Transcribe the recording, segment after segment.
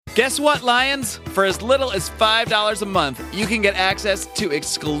Guess what, Lions? For as little as $5 a month, you can get access to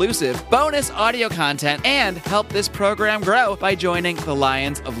exclusive bonus audio content and help this program grow by joining the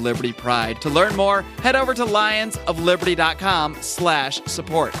Lions of Liberty Pride. To learn more, head over to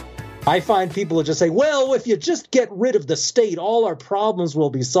lionsofliberty.com/support. I find people who just say, well, if you just get rid of the state, all our problems will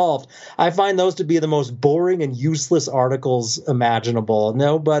be solved. I find those to be the most boring and useless articles imaginable.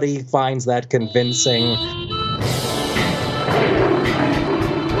 Nobody finds that convincing.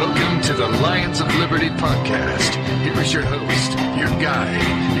 Welcome to the Lions of Liberty podcast. Here is your host, your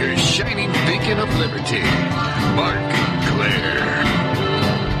guide, your shining beacon of liberty, Mark Claire.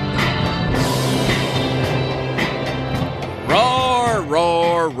 Roar,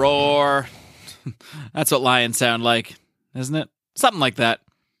 roar, roar. That's what lions sound like, isn't it? Something like that.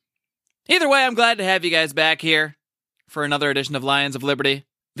 Either way, I'm glad to have you guys back here for another edition of Lions of Liberty,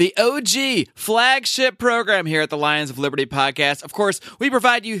 the OG flagship program here at the Lions of Liberty podcast. Of course, we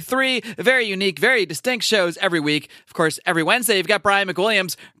provide you three very unique, very distinct shows every week. Of course, every Wednesday, you've got Brian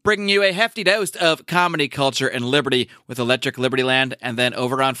McWilliams bringing you a hefty dose of comedy, culture, and liberty with Electric Liberty Land. And then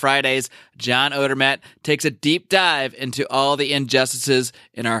over on Fridays, John Odermatt takes a deep dive into all the injustices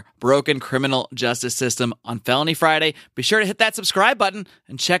in our broken criminal justice system on Felony Friday. Be sure to hit that subscribe button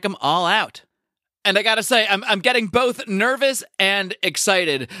and check them all out. And I gotta say, I'm getting both nervous and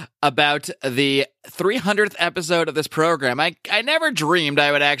excited about the 300th episode of this program. I never dreamed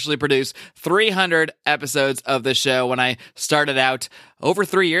I would actually produce 300 episodes of this show when I started out over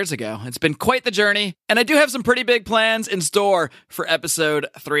 3 years ago. It's been quite the journey, and I do have some pretty big plans in store for episode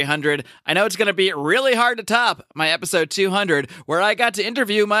 300. I know it's going to be really hard to top my episode 200, where I got to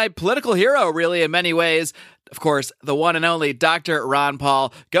interview my political hero, really, in many ways. Of course, the one and only Dr. Ron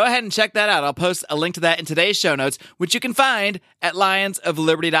Paul. Go ahead and check that out. I'll post a link to that in today's show notes, which you can find at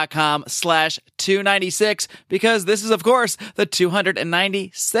lionsofliberty.com/296, because this is, of course, the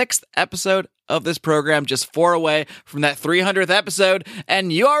 296th episode of this program, just 4 away from that 300th episode,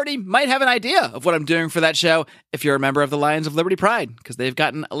 and you already might have an idea of what I'm doing for that show if you're a member of the Lions of Liberty Pride, because they've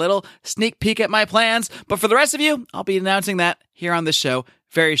gotten a little sneak peek at my plans. But for the rest of you, I'll be announcing that here on this show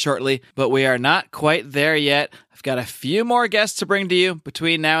very shortly, but we are not quite there yet. I've got a few more guests to bring to you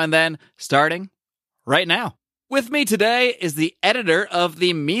between now and then, starting right now. With me today is the editor of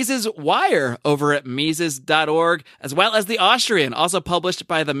the Mises Wire over at Mises.org, as well as The Austrian, also published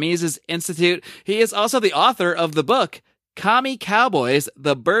by the Mises Institute. He is also the author of the book, Commie Cowboys,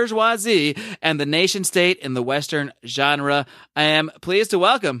 the Bourgeoisie, and the Nation State in the Western Genre. I am pleased to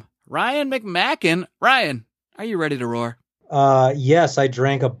welcome Ryan McMaken. Ryan, are you ready to roar? Yes, I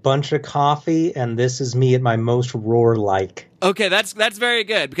drank a bunch of coffee, and this is me at my most roar-like. Okay, that's very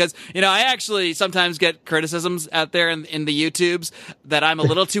good, because, I actually sometimes get criticisms out there in the YouTubes that I'm a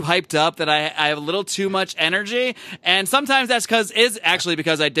little too hyped up, that I have a little too much energy, and sometimes that's because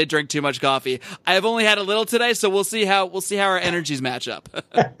I did drink too much coffee. I have only had a little today, so we'll see how our energies match up.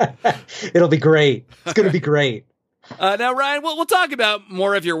 It'll be great. It's going to be great. Now, Ryan, we'll talk about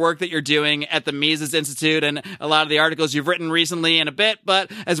more of your work that you're doing at the Mises Institute and a lot of the articles you've written recently in a bit,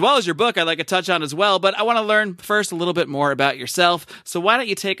 but as well as your book, I'd like to touch on as well. But I want to learn first a little bit more about yourself. So why don't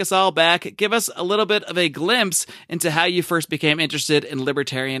you take us all back, give us a little bit of a glimpse into how you first became interested in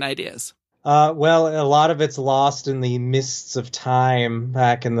libertarian ideas? Well, a lot of it's lost in the mists of time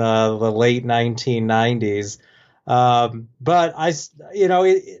back in the late 1990s. But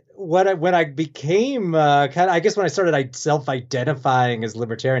when I became I guess when I started self-identifying as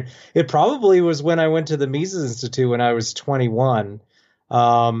libertarian, it probably was when I went to the Mises Institute when I was 21,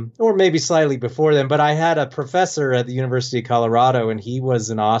 or maybe slightly before then. But I had a professor at the University of Colorado, and he was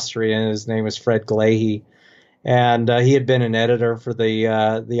an Austrian. His name was Fred Glahe, and he had been an editor for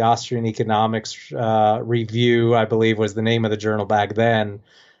the Austrian Economics Review, I believe was the name of the journal back then.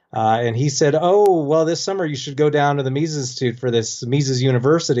 And he said, oh, well, this summer you should go down to the Mises Institute for this Mises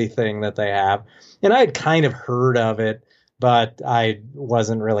University thing that they have. And I had kind of heard of it, but I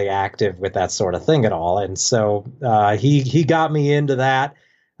wasn't really active with that sort of thing at all. And so he got me into that.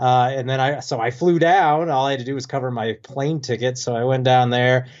 And then I flew down. All I had to do was cover my plane ticket. So I went down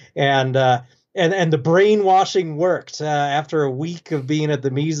there, and the brainwashing worked. After a week of being at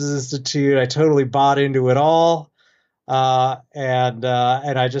the Mises Institute, I totally bought into it all. And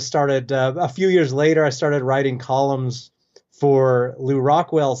I just started, a few years later, I started writing columns for Lew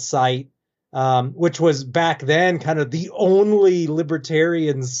Rockwell's site, which was back then kind of the only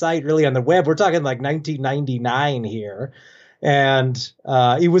libertarian site really on the web. We're talking like 1999 here. And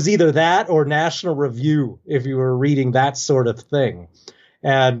it was either that or National Review if you were reading that sort of thing.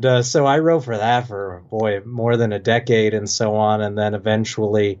 And so I wrote for that for, more than a decade and so on. And then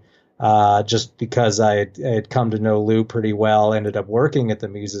eventually just because I had come to know Lou pretty well, ended up working at the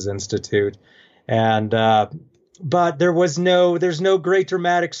Mises Institute. And but there's no great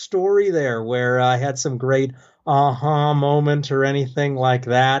dramatic story there where I had some great aha moment or anything like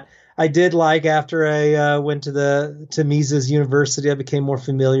that. I did like after I went to Mises University, I became more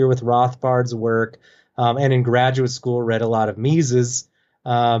familiar with Rothbard's work, and in graduate school read a lot of Mises.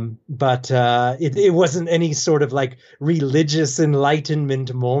 But it wasn't any sort of like religious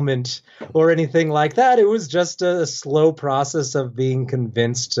enlightenment moment or anything like that. It was just a slow process of being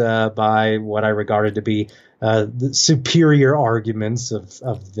convinced by what I regarded to be the superior arguments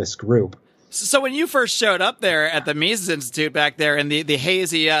of this group. So when you first showed up there at the Mises Institute back there in the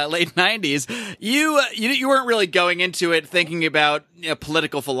hazy late 90s, you weren't really going into it thinking about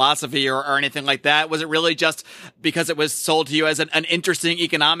political philosophy or anything like that. Was it really just because it was sold to you as an interesting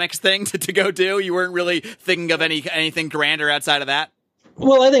economics thing to go do? You weren't really thinking of anything grander outside of that?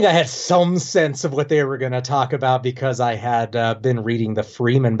 Well, I think I had some sense of what they were going to talk about because I had been reading the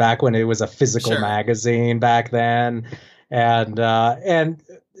Freeman back when it was a physical magazine back then. And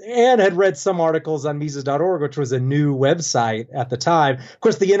had read some articles on Mises.org, which was a new website at the time. Of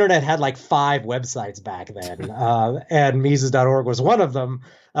course, the internet had like 5 websites back then, and Mises.org was one of them.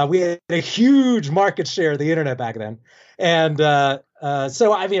 We had a huge market share of the internet back then. And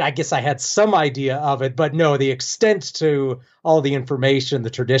so, I mean, I guess I had some idea of it, but no, the extent to all the information,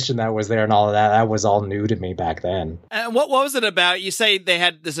 the tradition that was there and all of that was all new to me back then. And what was it about? You say they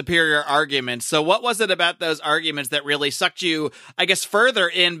had the superior arguments. So what was it about those arguments that really sucked you, I guess, further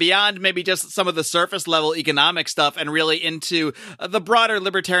in beyond maybe just some of the surface level economic stuff and really into the broader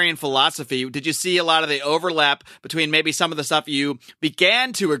libertarian philosophy? Did you see a lot of the overlap between maybe some of the stuff you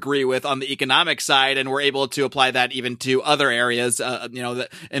began to agree with on the economic side and were able to apply that even to other areas,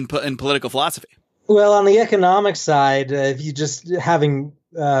 in political philosophy? Well, on the economic side, if you just having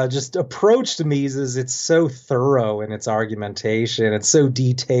just approached Mises, it's so thorough in its argumentation. It's so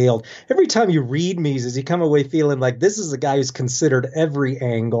detailed. Every time you read Mises, you come away feeling like this is a guy who's considered every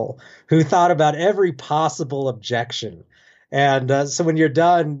angle, who thought about every possible objection. And so when you're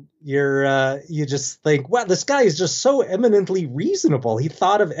done, you just think, wow, this guy is just so eminently reasonable. He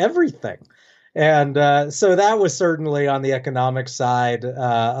thought of everything. And so that was certainly on the economic side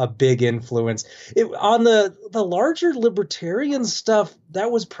a big influence. On the larger libertarian stuff,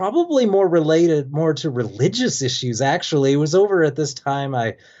 that was probably related more to religious issues, actually. It was over at this time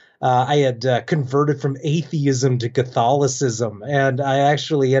I had converted from atheism to Catholicism, and I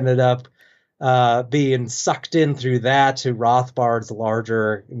actually ended up being sucked in through that to Rothbard's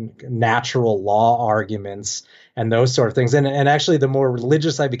larger natural law arguments and those sort of things. And actually, the more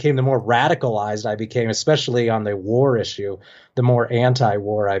religious I became, the more radicalized I became, especially on the war issue, the more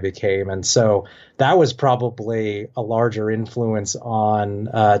anti-war I became. And so that was probably a larger influence on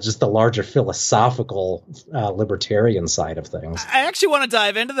just the larger philosophical libertarian side of things. I actually want to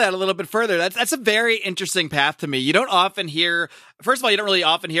dive into that a little bit further. That's a very interesting path to me. You don't often hear, first of all, you don't really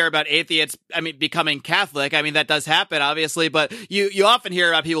often hear about atheists, becoming Catholic. I mean, that does happen, obviously, but you often hear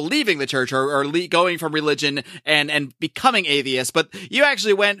about people leaving the church or going from religion and becoming atheists. But you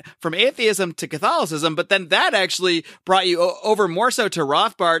actually went from atheism to Catholicism, but then that actually brought you over more so to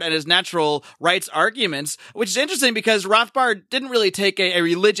Rothbard and his natural rights arguments, which is interesting because Rothbard didn't really take a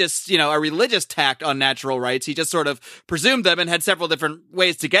religious tact on natural rights. He just sort of presumed them and had several different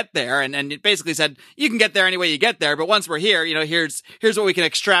ways to get there. And it basically said, you can get there any way you get there. But once we're here, here's what we can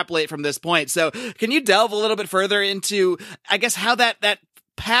extrapolate from this point. So can you delve a little bit further into, I guess, how that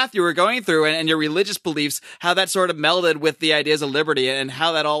path you were going through and your religious beliefs, how that sort of melded with the ideas of liberty and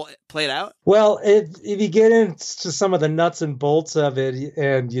how that all played out? Well, if you get into some of the nuts and bolts of it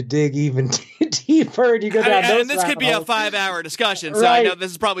and you dig even deeper and you go down those and this could be a 5-hour discussion, so right. I know this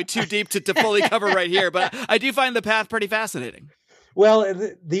is probably too deep to fully cover right here, but I do find the path pretty fascinating.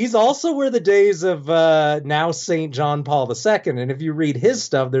 Well, these also were the days of now St. John Paul II. And if you read his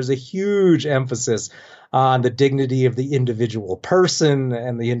stuff, there's a huge emphasis on the dignity of the individual person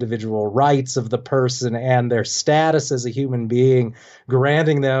and the individual rights of the person and their status as a human being,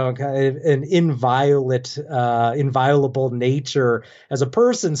 granting them an inviolable nature as a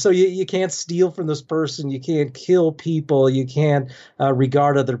person. So you can't steal from this person. You can't kill people. You can't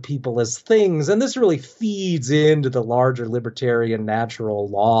regard other people as things. And this really feeds into the larger libertarian natural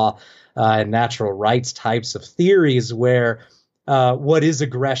law and natural rights types of theories where what is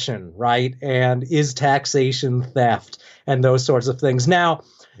aggression, right? And is taxation theft and those sorts of things. Now,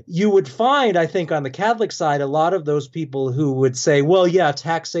 you would find, I think, on the Catholic side, a lot of those people who would say, well, yeah,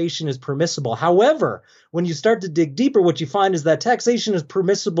 taxation is permissible. However, when you start to dig deeper, what you find is that taxation is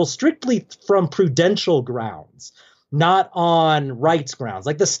permissible strictly from prudential grounds. not on rights grounds.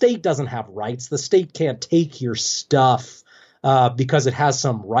 Like the state doesn't have rights. The state can't take your stuff because it has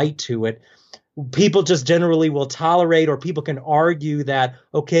some right to it. People just generally will tolerate, or people can argue that,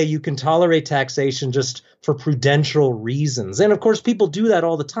 okay, you can tolerate taxation just for prudential reasons. And of course, people do that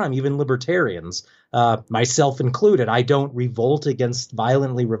all the time, even libertarians, myself included. I don't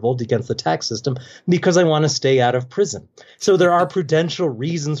violently revolt against the tax system because I want to stay out of prison. So there are prudential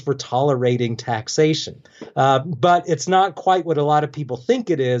reasons for tolerating taxation. But it's not quite what a lot of people think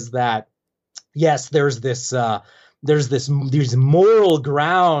it is, that, yes, there's these moral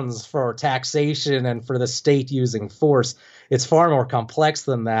grounds for taxation and for the state using force. It's far more complex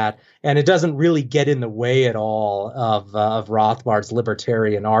than that, and it doesn't really get in the way at all of Rothbard's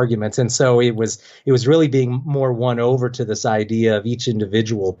libertarian arguments. And so it was really being more won over to this idea of each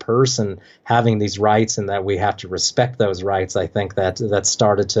individual person having these rights and that we have to respect those rights. I think that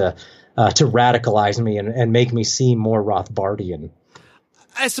started to radicalize me and make me seem more Rothbardian.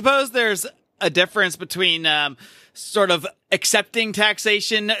 I suppose there's a difference between sort of accepting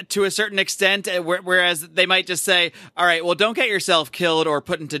taxation to a certain extent, whereas they might just say, all right, well, don't get yourself killed or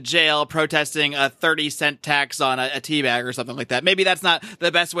put into jail protesting a 30-cent tax on a tea bag or something like that. Maybe that's not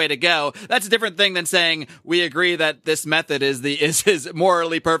the best way to go. That's a different thing than saying we agree that this method is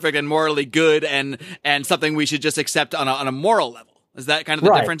morally perfect and morally good and something we should just accept on a moral level. Is that kind of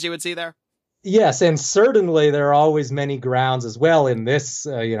the difference you would see there? Yes, and certainly there are always many grounds as well in this,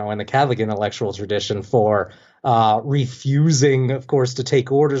 in the Catholic intellectual tradition for refusing, of course, to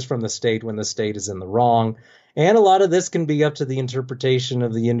take orders from the state when the state is in the wrong. And a lot of this can be up to the interpretation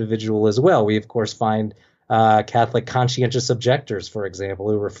of the individual as well. We, of course, find Catholic conscientious objectors, for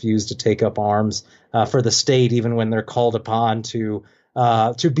example, who refuse to take up arms for the state, even when they're called upon to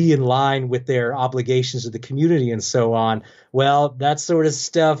be in line with their obligations to the community and so on. Well, that sort of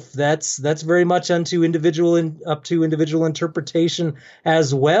stuff, that's very much up to individual interpretation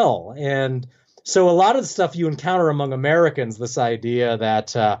as well. And so a lot of the stuff you encounter among Americans, this idea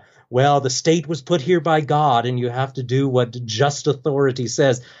that, the state was put here by God and you have to do what just authority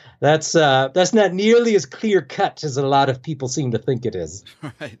says. That's not nearly as clear cut as a lot of people seem to think it is.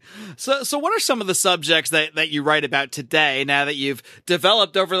 Right. So what are some of the subjects that you write about today, now that you've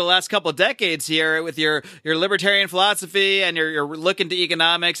developed over the last couple of decades here with your libertarian philosophy and your look into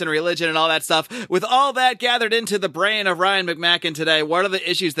economics and religion and all that stuff? With all that gathered into the brain of Ryan McMacken today, what are the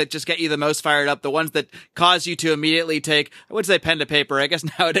issues that just get you the most fired up? The ones that cause you to immediately take, I would say pen to paper. I guess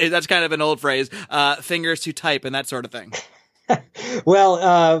nowadays that's kind of an old phrase, fingers to type and that sort of thing.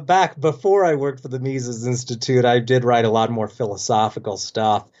 Well, back before I worked for the Mises Institute, I did write a lot more philosophical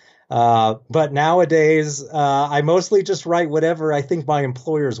stuff. But nowadays, I mostly just write whatever I think my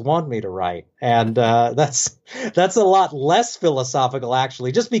employers want me to write. And that's a lot less philosophical,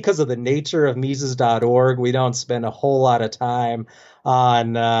 actually, just because of the nature of Mises.org. We don't spend a whole lot of time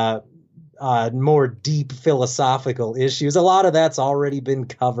on more deep philosophical issues. A lot of that's already been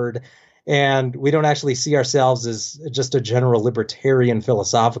covered. And we don't actually see ourselves as just a general libertarian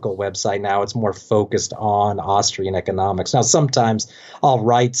philosophical website now. It's more focused on Austrian economics. Now, sometimes I'll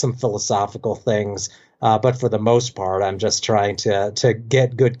write some philosophical things, but for the most part, I'm just trying to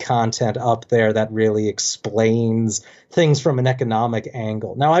get good content up there that really explains things from an economic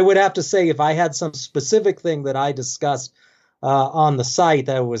angle. Now, I would have to say if I had some specific thing that I discussed on the site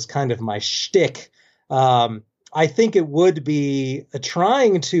that was kind of my shtick, I think it would be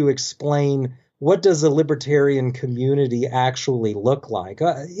trying to explain what does a libertarian community actually look like.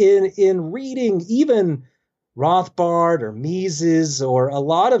 In reading even Rothbard or Mises or a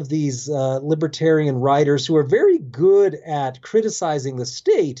lot of these libertarian writers who are very good at criticizing the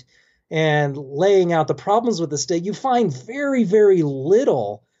state and laying out the problems with the state, you find very, very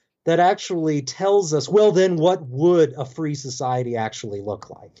little that actually tells us, well, then what would a free society actually look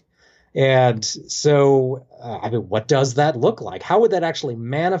like? And so, what does that look like? How would that actually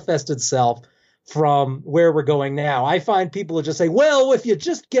manifest itself from where we're going now? I find people who just say, well, if you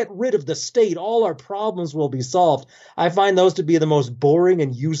just get rid of the state, all our problems will be solved. I find those to be the most boring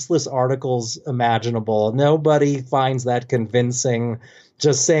and useless articles imaginable. Nobody finds that convincing.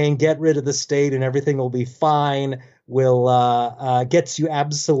 Just saying get rid of the state and everything will be fine will gets you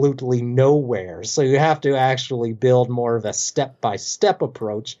absolutely nowhere. So you have to actually build more of a step-by-step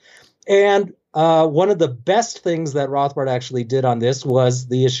approach. And one of the best things that Rothbard actually did on this was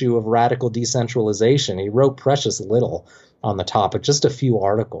the issue of radical decentralization. He wrote precious little on the topic, just a few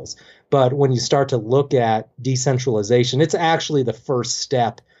articles. But when you start to look at decentralization, it's actually the first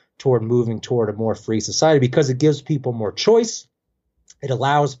step toward moving toward a more free society because it gives people more choice. It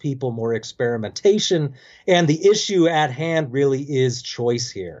allows people more experimentation. And the issue at hand really is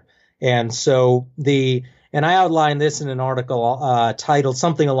choice here. And so And I outlined this in an article titled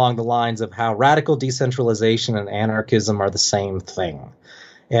something along the lines of how radical decentralization and anarchism are the same thing.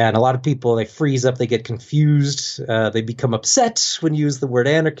 And a lot of people, they freeze up, they get confused, they become upset when you use the word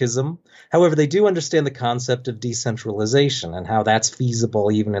anarchism. However, they do understand the concept of decentralization and how that's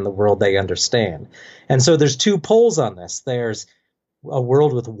feasible even in the world they understand. And so there's two poles on this. There's a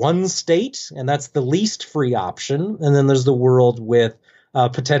world with one state, and that's the least free option. And then there's the world with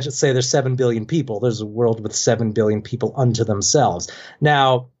potential, say there's 7 billion people. There's a world with 7 billion people unto themselves.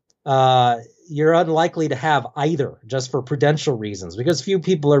 Now, you're unlikely to have either just for prudential reasons, because few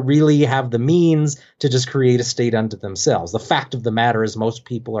people really have the means to just create a state unto themselves. The fact of the matter is most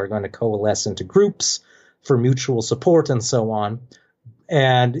people are going to coalesce into groups for mutual support and so on.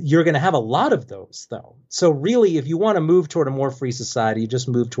 And you're going to have a lot of those, though. So really, if you want to move toward a more free society, you just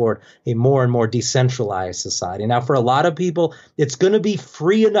move toward a more and more decentralized society. Now, for a lot of people, it's going to be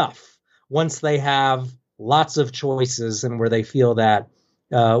free enough once they have lots of choices and where they feel that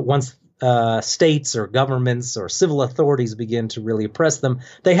once states or governments or civil authorities begin to really oppress them,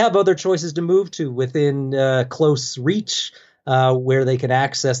 they have other choices to move to within close reach, where they can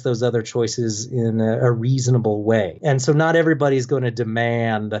access those other choices in a reasonable way. And so not everybody's going to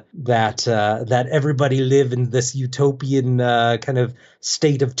demand that that everybody live in this utopian kind of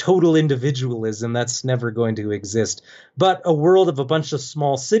state of total individualism. That's never going to exist. But a world of a bunch of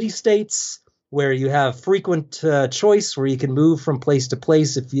small city-states where you have frequent choice, where you can move from place to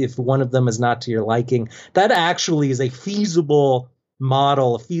place if one of them is not to your liking, that actually is a feasible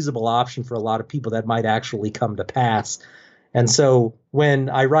model, a feasible option for a lot of people that might actually come to pass. And so when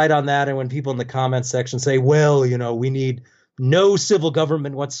I write on that and when people in the comments section say, well, you know, we need no civil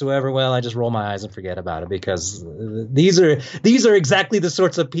government whatsoever, well, I just roll my eyes and forget about it, because these are exactly the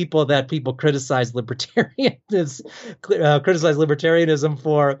sorts of people that people criticize libertarianism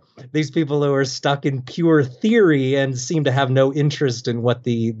for. These people who are stuck in pure theory and seem to have no interest in what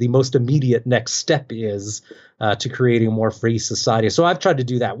the most immediate next step is to creating a more free society. So I've tried to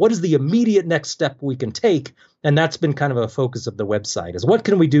do that. What is the immediate next step we can take? And that's been kind of a focus of the website, is what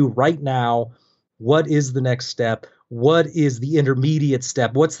can we do right now? What is the next step? What is the intermediate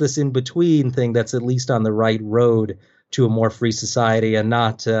step? What's this in-between thing that's at least on the right road to a more free society, and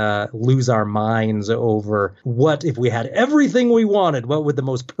not lose our minds over what if we had everything we wanted, what would the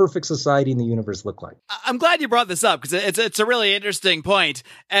most perfect society in the universe look like? I'm glad you brought this up, because it's a really interesting point.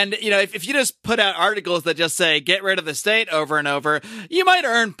 And, you know, if you just put out articles that just say, get rid of the state over and over, you might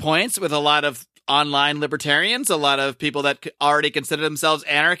earn points with a lot of online libertarians, a lot of people that already consider themselves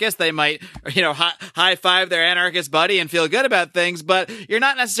anarchists. They might, you know, high five their anarchist buddy and feel good about things, but you're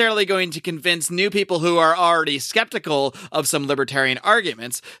not necessarily going to convince new people who are already skeptical of some libertarian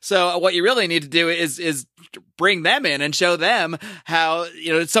arguments. So what you really need to do is bring them in and show them how,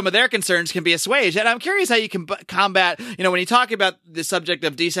 you know, some of their concerns can be assuaged. And I'm curious how you can combat, you know, when you talk about the subject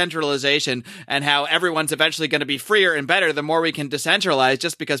of decentralization and how everyone's eventually going to be freer and better the more we can decentralize,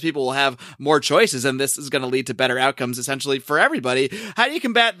 just because people will have more choices, and this is going to lead to better outcomes essentially for everybody. How do you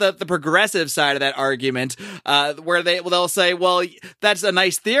combat the progressive side of that argument, where they'll say, well, that's a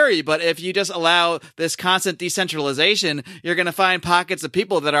nice theory, but if you just allow this constant decentralization, you're going to find pockets of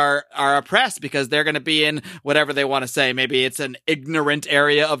people that are oppressed because they're going to be in whatever they want to say. Maybe it's an ignorant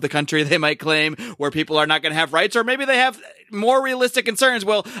area of the country, they might claim, where people are not going to have rights, or maybe they have more realistic concerns.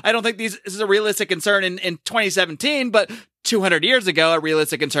 Well, I don't think this is a realistic concern in 2017, but 200 years ago, a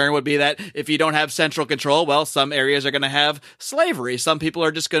realistic concern would be that if you don't have central control, well, some areas are going to have slavery. Some people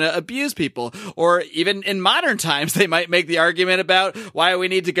are just going to abuse people. Or even in modern times, they might make the argument about why we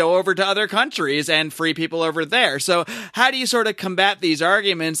need to go over to other countries and free people over there. So how do you sort of combat these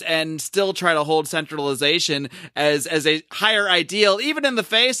arguments and still try to hold centralization as a higher ideal, even in the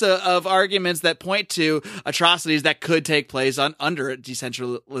face of arguments that point to atrocities that could take place under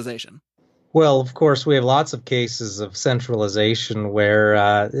decentralization? Well, of course, we have lots of cases of centralization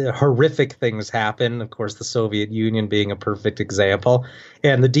where horrific things happen. Of course, the Soviet Union being a perfect example.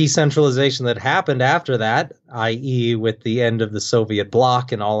 And the decentralization that happened after that, i.e. with the end of the Soviet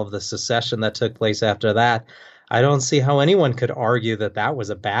bloc and all of the secession that took place after that, I don't see how anyone could argue that that was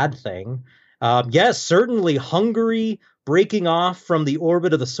a bad thing. Yes, certainly Hungary breaking off from the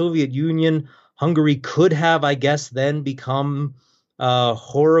orbit of the Soviet Union, Hungary could have, I guess, then become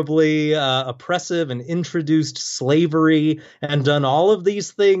horribly oppressive and introduced slavery and done all of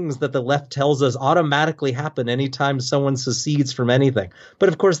these things that the left tells us automatically happen anytime someone secedes from anything. But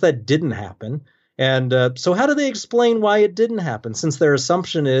of course, that didn't happen. And so how do they explain why it didn't happen? Since their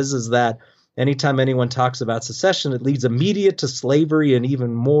assumption is that anytime anyone talks about secession, it leads immediate to slavery and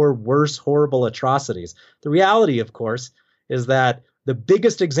even more worse, horrible atrocities. The reality, of course, is that the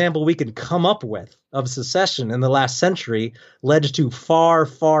biggest example we can come up with of secession in the last century led to far,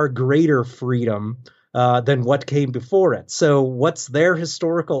 far greater freedom than what came before it. So what's their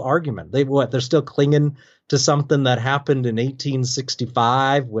historical argument? They're still clinging to something that happened in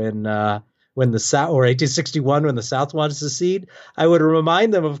 1865 when the South, or 1861 when the South wanted to secede. I would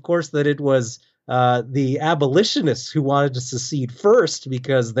remind them, of course, that it was the abolitionists who wanted to secede first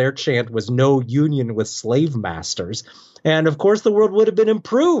because their chant was no union with slave masters. And of course, the world would have been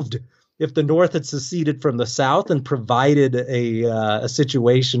improved if the North had seceded from the South and provided a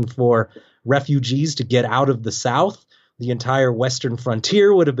situation for refugees to get out of the South. The entire western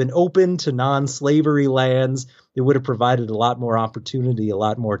frontier would have been open to non-slavery lands. It would have provided a lot more opportunity, a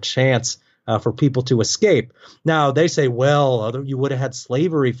lot more chance for people to escape. Now, they say, well, you would have had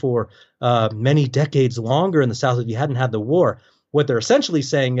slavery for many decades longer in the South if you hadn't had the war. What they're essentially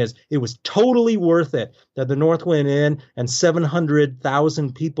saying is it was totally worth it that the North went in and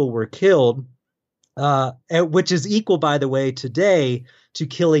 700,000 people were killed, which is equal, by the way, today to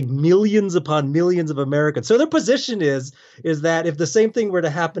killing millions upon millions of Americans. So their position is that if the same thing were to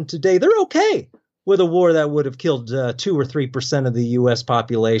happen today, they're okay with a war that would have killed 2 or 3% of the U.S.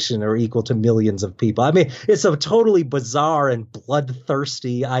 population, or equal to millions of people. I mean, it's a totally bizarre and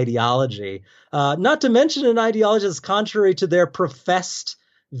bloodthirsty ideology, not to mention an ideology that's contrary to their professed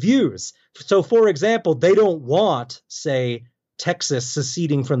views. So, for example, they don't want, say, Texas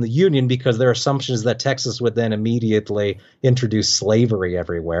seceding from the Union because their assumption is that Texas would then immediately introduce slavery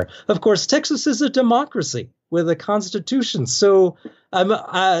everywhere. Of course, Texas is a democracy with a constitution. So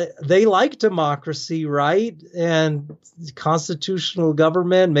they like democracy, right? And constitutional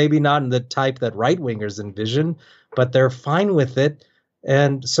government, maybe not in the type that right-wingers envision, but they're fine with it.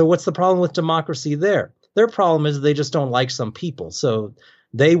 And so what's the problem with democracy there? Their problem is they just don't like some people. So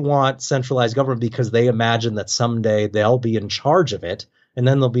they want centralized government because they imagine that someday they'll be in charge of it, and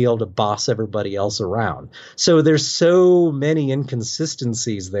then they'll be able to boss everybody else around. So there's so many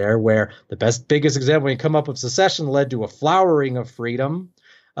inconsistencies there, where the biggest example when you come up with secession led to a flowering of freedom.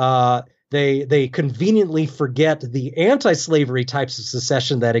 They conveniently forget the anti-slavery types of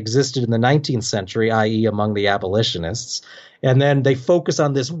secession that existed in the 19th century, i.e. among the abolitionists. And then they focus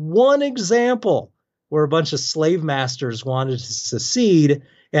on this one example where a bunch of slave masters wanted to secede,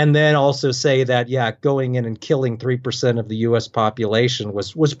 and then also say that, yeah, going in and killing 3% of the U.S. population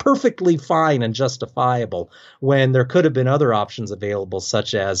was perfectly fine and justifiable, when there could have been other options available,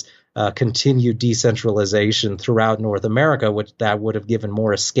 such as continued decentralization throughout North America, which that would have given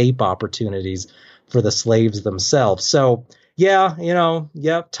more escape opportunities for the slaves themselves. So, yeah,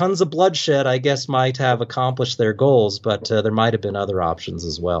 tons of bloodshed, I guess, might have accomplished their goals, but there might have been other options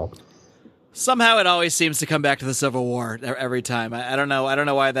as well. Somehow it always seems to come back to the Civil War every time. I don't know. I don't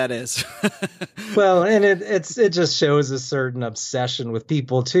know why that is. Well, and it just shows a certain obsession with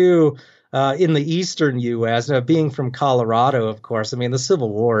people, too, in the eastern U.S. Now, being from Colorado, of course, I mean, the Civil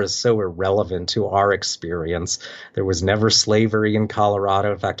War is so irrelevant to our experience. There was never slavery in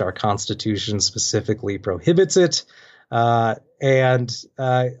Colorado. In fact, our Constitution specifically prohibits it. And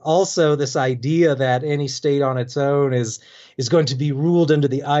also this idea that any state on its own is going to be ruled under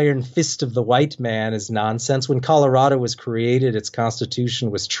the iron fist of the white man is nonsense. When Colorado was created, its constitution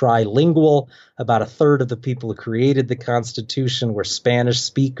was trilingual. About a third of the people who created the Constitution were Spanish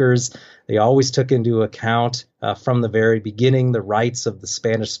speakers. They always took into account from the very beginning the rights of the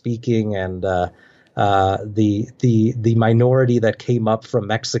Spanish speaking and the minority that came up from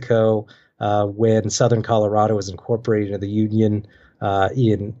Mexico when southern Colorado was incorporated into the Union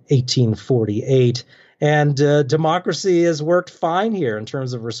in 1848. And democracy has worked fine here in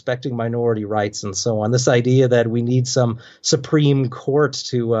terms of respecting minority rights and so on. This idea that we need some Supreme Court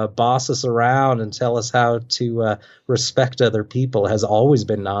to boss us around and tell us how to respect other people has always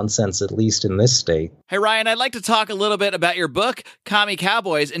been nonsense, at least in this state. Hey, Ryan, I'd like to talk a little bit about your book, Commie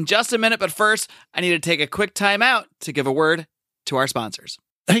Cowboys, in just a minute. But first, I need to take a quick time out to give a word to our sponsors.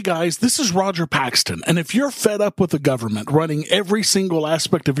 Hey guys, this is Roger Paxton, and if you're fed up with the government running every single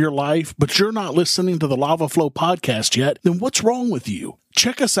aspect of your life, but you're not listening to the Lava Flow podcast yet, then what's wrong with you?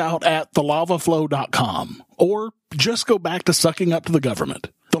 Check us out at thelavaflow.com, or just go back to sucking up to the government.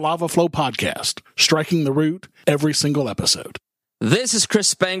 The Lava Flow podcast, striking the root every single episode. This is Chris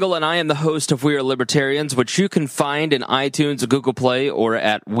Spangle, and I am the host of We Are Libertarians, which you can find in iTunes, Google Play, or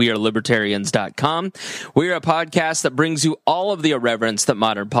at wearelibertarians.com. We are a podcast that brings you all of the irreverence that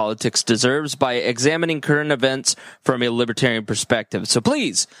modern politics deserves by examining current events from a libertarian perspective. So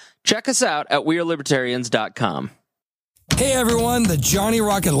please, check us out at wearelibertarians.com. Hey everyone, the Johnny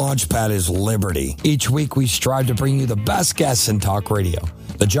Rocket Launchpad is Liberty. Each week we strive to bring you the best guests in talk radio.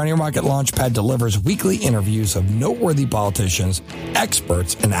 The Johnny Rocket Launchpad delivers weekly interviews of noteworthy politicians,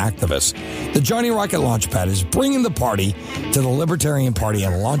 experts, and activists. The Johnny Rocket Launchpad is bringing the party to the Libertarian Party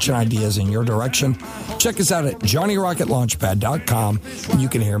and launching ideas in your direction. Check us out at JohnnyRocketLaunchpad.com, and you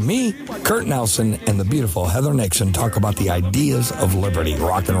can hear me, Kurt Nelson, and the beautiful Heather Nixon talk about the ideas of liberty.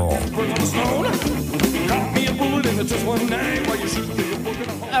 Rock and roll.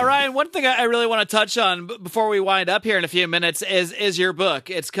 Ryan, one thing I really want to touch on before we wind up here in a few minutes is your book.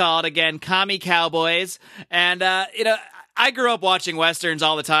 It's called, again, Commie Cowboys. And, I grew up watching Westerns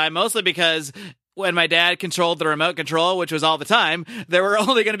all the time, mostly because when my dad controlled the remote control, which was all the time, there were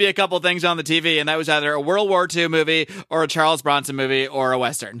only going to be a couple things on the TV, and that was either a World War II movie or a Charles Bronson movie or a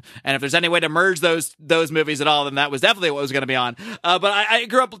Western. And if there's any way to merge those movies at all, then that was definitely what was going to be on. But I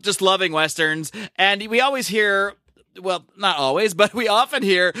grew up just loving Westerns, and we always hear, well, not always, but we often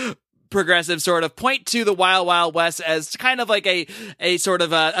hear progressives sort of point to the Wild Wild West as kind of like a sort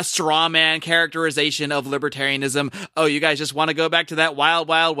of a straw man characterization of libertarianism. Oh, you guys just want to go back to that Wild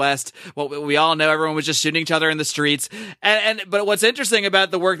Wild West. Well, we all know everyone was just shooting each other in the streets. But what's interesting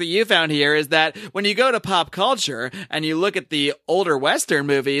about the work that you found here is that when you go to pop culture and you look at the older Western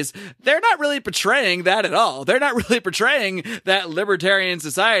movies, they're not really portraying that at all. They're not really portraying that libertarian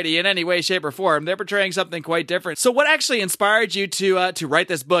society in any way, shape, or form. They're portraying something quite different. So what actually inspired you to write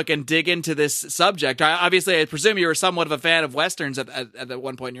this book and dig into this subject? Obviously, I presume you were somewhat of a fan of Westerns at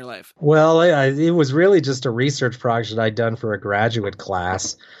one point in your life. Well, it was really just a research project I'd done for a graduate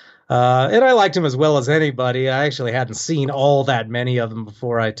class. And I liked them as well as anybody. I actually hadn't seen all that many of them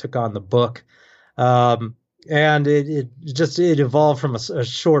before I took on the book. And it evolved from a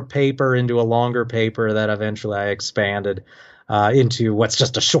short paper into a longer paper that eventually I expanded into what's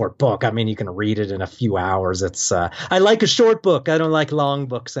just a short book. I mean, you can read it in a few hours. I like a short book. I don't like long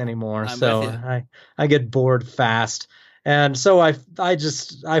books anymore. I get bored fast. And so I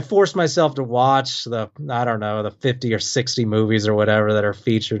forced myself to watch the 50 or 60 movies or whatever that are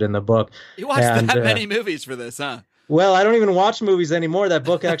featured in the book. You watched that many movies for this, huh? Well, I don't even watch movies anymore. That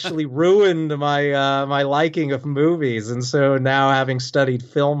book actually ruined my my liking of movies. And so now, having studied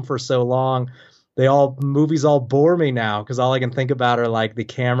film for so long, movies all bore me now, because all I can think about are like the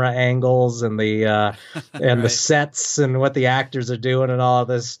camera angles and the and the sets and what the actors are doing and all of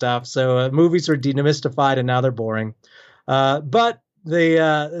this stuff. So movies are demystified and now they're boring. But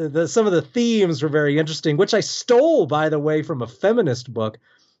some of the themes were very interesting, which I stole, by the way, from a feminist book.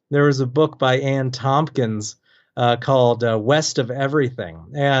 There was a book by Ann Tompkins called West of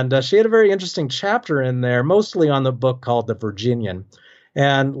Everything, and she had a very interesting chapter in there, mostly on the book called The Virginian,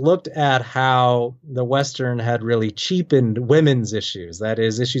 and looked at how the Western had really cheapened women's issues, that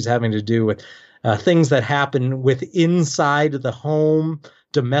is, issues having to do with things that happen with inside the home,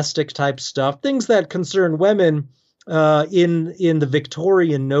 domestic type stuff, things that concern women in the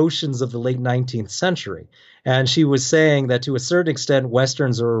Victorian notions of the late 19th century. And she was saying that to a certain extent,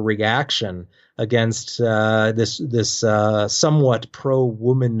 Westerns are a reaction against this somewhat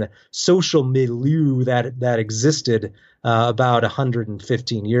pro-woman social milieu that existed about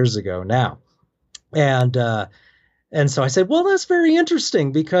 115 years ago now. And so I said, well, that's very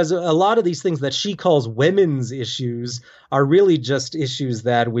interesting, because a lot of these things that she calls women's issues are really just issues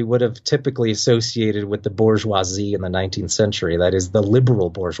that we would have typically associated with the bourgeoisie in the 19th century. That is, the liberal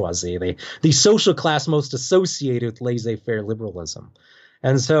bourgeoisie, the social class most associated with laissez-faire liberalism.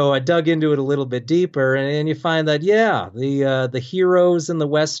 And so I dug into it a little bit deeper, and you find that, the heroes in the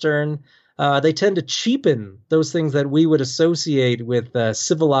Western, they tend to cheapen those things that we would associate with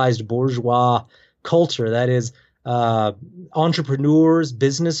civilized bourgeois culture. That is, entrepreneurs,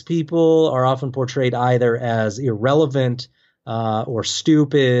 business people are often portrayed either as irrelevant or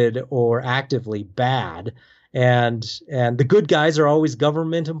stupid or actively bad, and the good guys are always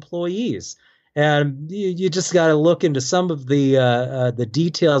government employees. And you just got to look into some of the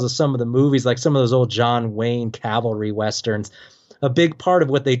details of some of the movies, like some of those old John Wayne cavalry westerns. A big part of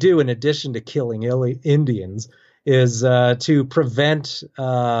what they do, in addition to killing Indians, is to prevent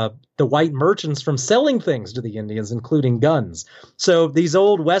the white merchants from selling things to the Indians, including guns. So these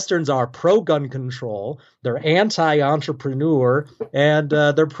old Westerns are pro-gun control, they're anti-entrepreneur, and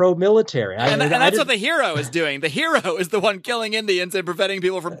they're pro-military. And that's what the hero is doing. The hero is the one killing Indians and preventing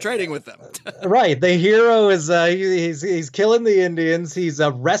people from trading with them. Right. The hero is he's killing the Indians. He's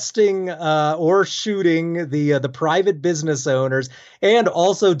arresting or shooting the private business owners, and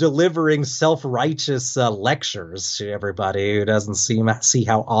also delivering self-righteous lectures to everybody who doesn't see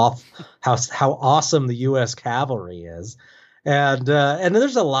how awesome the U.S. cavalry is. And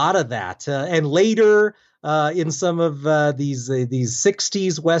there's a lot of that. And later, in some of these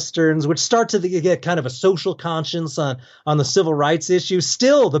 60s westerns, which start to get kind of a social conscience on the civil rights issue.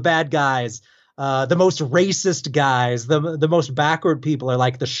 Still, the bad guys, the most racist guys, the most backward people are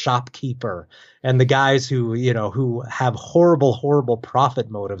like the shopkeeper and the guys who have horrible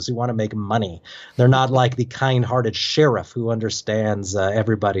profit motives, who want to make money. They're not like the kind-hearted sheriff who understands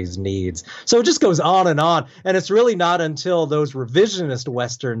everybody's needs. So it just goes on. And it's really not until those revisionist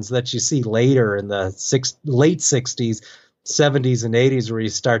westerns that you see later in the late 60s, 70s, and 80s where you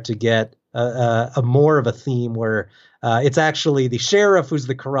start to get a more of a theme where it's actually the sheriff who's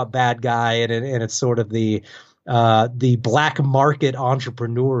the corrupt bad guy, and it's sort of the black market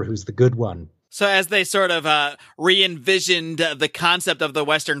entrepreneur who's the good one. So as they sort of re-envisioned the concept of the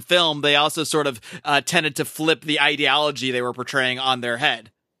Western film, they also sort of tended to flip the ideology they were portraying on their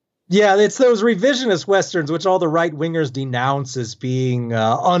head. Yeah, it's those revisionist Westerns, which all the right-wingers denounce as being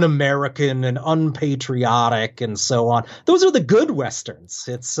un-American and unpatriotic and so on. Those are the good Westerns.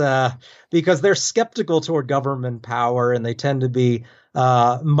 It's because they're skeptical toward government power, and they tend to be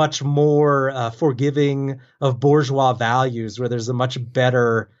much more forgiving of bourgeois values, where there's a much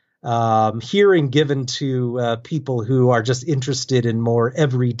better hearing given to people who are just interested in more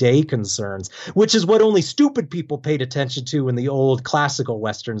everyday concerns, which is what only stupid people paid attention to in the old classical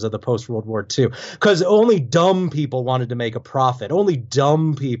Westerns of the post-World War II, because only dumb people wanted to make a profit. Only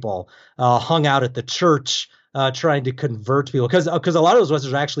dumb people hung out at the church trying to convert people, because a lot of those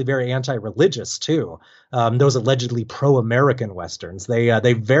Westerns are actually very anti-religious too. Those allegedly pro-American Westerns,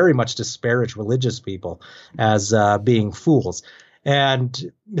 they very much disparage religious people as being fools.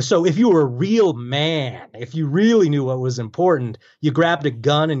 And so if you were a real man, if you really knew what was important, you grabbed a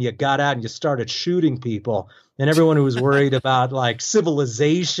gun and you got out and you started shooting people. And everyone who was worried about like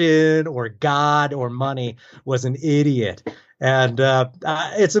civilization or God or money was an idiot. And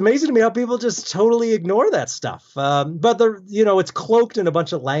it's amazing to me how people just totally ignore that stuff. But it's cloaked in a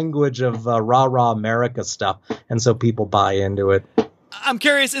bunch of language of rah-rah America stuff. And so people buy into it. I'm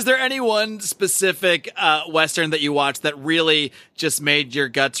curious, is there any one specific Western that you watched that really just made your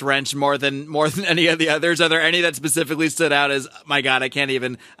guts wrench more than any of the others? Are there any that specifically stood out as, my God, I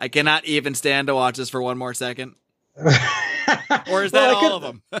cannot even stand to watch this for one more second? Or is that all of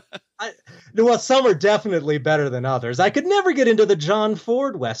them? Well, some are definitely better than others. I could never get into the John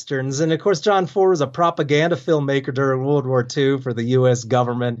Ford Westerns. And of course, John Ford was a propaganda filmmaker during World War II for the U.S.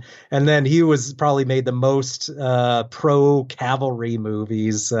 government. And then he was probably made the most pro-cavalry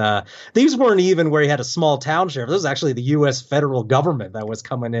movies. These weren't even where he had a small town sheriff. This was actually the U.S. federal government that was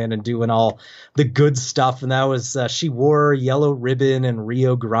coming in and doing all the good stuff. And that was She Wore Yellow Ribbon and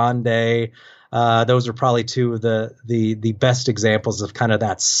Rio Grande. Those are probably two of the best examples of kind of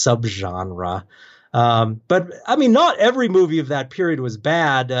that subgenre. But I mean, not every movie of that period was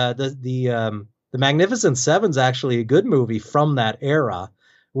bad. The Magnificent Seven's actually a good movie from that era,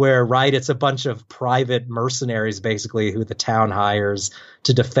 where it's a bunch of private mercenaries basically who the town hires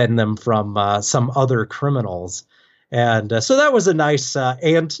to defend them from some other criminals. And so that was a nice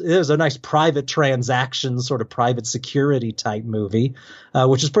it was a nice private transaction, sort of private security type movie,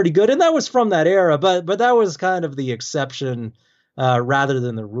 which is pretty good. And that was from that era, but that was kind of the exception rather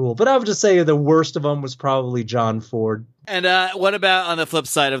than the rule. But I would just say the worst of them was probably John Ford. And what about on the flip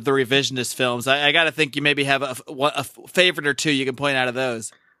side of the revisionist films? I got to think you maybe have a favorite or two you can point out of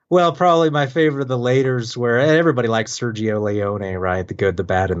those. Well, probably my favorite of the laters where everybody likes Sergio Leone, right? The Good, the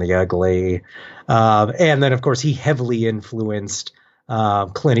Bad, and the Ugly. And then, of course, he heavily influenced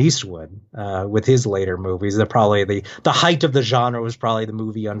Clint Eastwood with his later movies. They're probably the height of the genre was probably the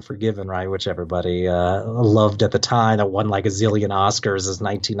movie Unforgiven, right? Which everybody loved at the time. That won like a zillion Oscars as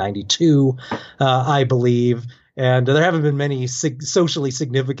 1992, I believe. And there haven't been many socially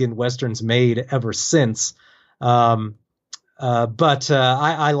significant Westerns made ever since. But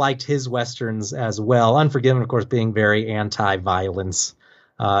I liked his Westerns as well. Unforgiven, of course, being very anti-violence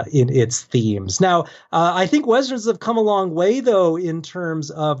in its themes. Now, I think Westerns have come a long way, though, in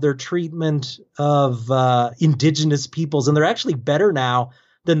terms of their treatment of indigenous peoples. And they're actually better now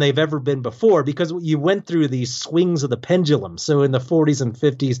than they've ever been before, because you went through these swings of the pendulum. So in the 40s and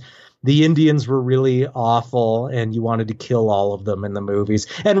 50s, the Indians were really awful, and you wanted to kill all of them in the movies.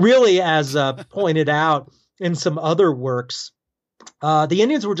 And really, as pointed out in some other works, the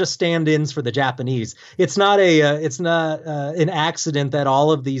Indians were just stand-ins for the Japanese. It's not an accident that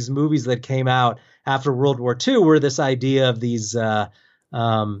all of these movies that came out after World War II were this idea of these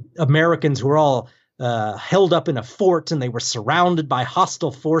Americans who are all held up in a fort, and they were surrounded by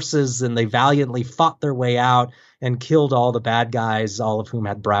hostile forces, and they valiantly fought their way out and killed all the bad guys, all of whom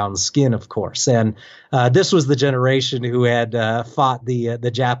had brown skin, of course. And this was the generation who had fought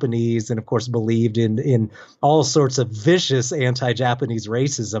the Japanese and, of course, believed in all sorts of vicious anti-Japanese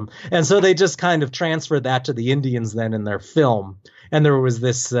racism. And so they just kind of transferred that to the Indians then in their film. And there was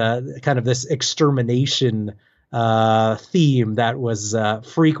this kind of this extermination theme that was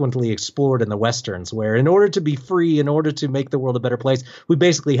frequently explored in the Westerns, where in order to be free, in order to make the world a better place, we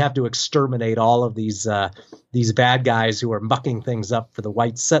basically have to exterminate all of these bad guys who are mucking things up for the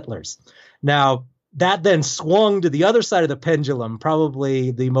white settlers. Now, that then swung to the other side of the pendulum,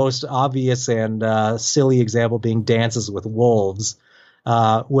 probably the most obvious and silly example being Dances with Wolves,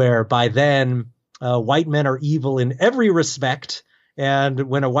 where by then white men are evil in every respect. And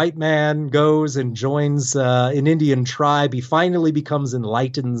when a white man goes and joins an Indian tribe, he finally becomes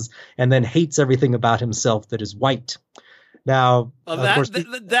enlightened and then hates everything about himself that is white. Now, of course,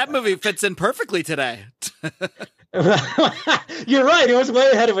 that movie fits in perfectly today. You're right. It was way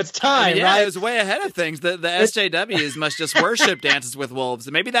ahead of its time. Yeah, right? It was way ahead of things. The SJWs must just worship Dances with Wolves.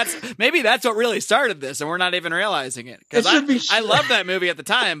 Maybe that's what really started this, and we're not even realizing it. Because I love that movie at the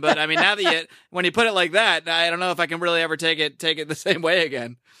time, but I mean, now that when you put it like that, I don't know if I can really ever take it the same way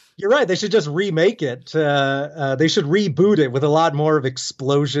again. You're right. They should just remake it. They should reboot it with a lot more of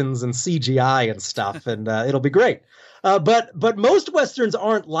explosions and CGI and stuff, and it'll be great. But most Westerns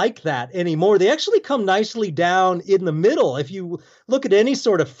aren't like that anymore. They actually come nicely down in the middle. If you look at any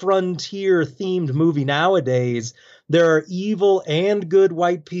sort of frontier-themed movie nowadays, there are evil and good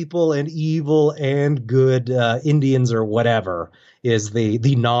white people and evil and good Indians or whatever is the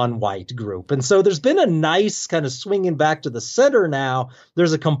non-white group. And so there's been a nice kind of swinging back to the center now.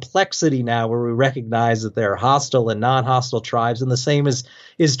 There's a complexity now where we recognize that there are hostile and non-hostile tribes, and the same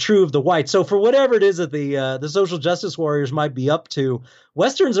is true of the white. So for whatever it is that the social justice warriors might be up to,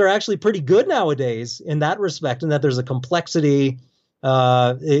 Westerns are actually pretty good nowadays in that respect, in that there's a complexity.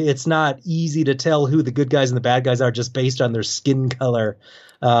 It's not easy to tell who the good guys and the bad guys are just based on their skin color,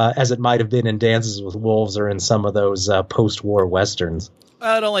 as it might have been in Dances with Wolves or in some of those post-war Westerns.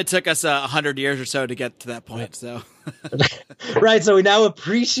 Well, it only took us 100 years or so to get to that point. So, right. So we now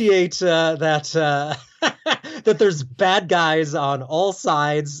appreciate that that there's bad guys on all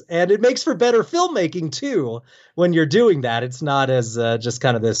sides, and it makes for better filmmaking too when you're doing that. It's not as just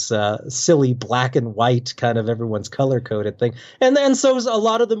kind of this silly black and white kind of everyone's color coded thing. And so a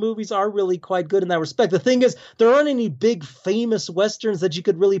lot of the movies are really quite good in that respect. The thing is, there aren't any big famous Westerns that you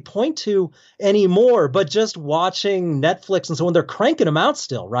could really point to anymore, but just watching Netflix and so on, they're cranking them out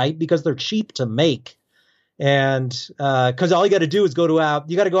still, right? Because they're cheap to make. And because all you got to do is you got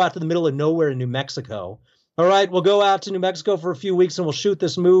to go out to the middle of nowhere in New Mexico. All right, we'll go out to New Mexico for a few weeks and we'll shoot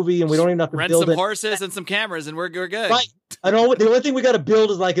this movie, and we don't even have to rent build some horses and some cameras, and we're good. Right. I know the only thing we got to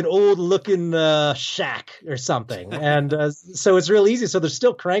build is like an old looking shack or something, and so it's real easy. So they're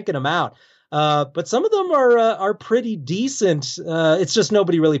still cranking them out, but some of them are pretty decent. It's just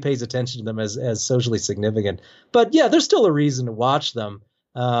nobody really pays attention to them as socially significant. But yeah, there's still a reason to watch them.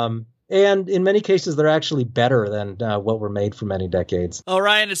 And in many cases, they're actually better than what were made for many decades. Oh,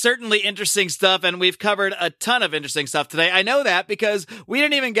 Ryan, it's certainly interesting stuff, and we've covered a ton of interesting stuff today. I know that because we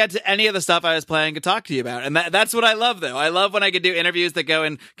didn't even get to any of the stuff I was planning to talk to you about, and that's what I love, though. I love when I can do interviews that go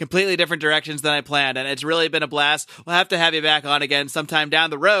in completely different directions than I planned, and it's really been a blast. We'll have to have you back on again sometime down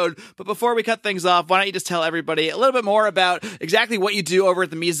the road, but before we cut things off, why don't you just tell everybody a little bit more about exactly what you do over at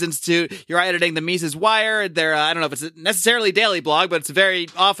the Mises Institute. You're editing the Mises Wire. They're, I don't know if it's necessarily daily blog, but it's very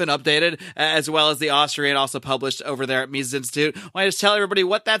often updated, as well as the Austrian, also published over there at Mises Institute. Why don't you just tell everybody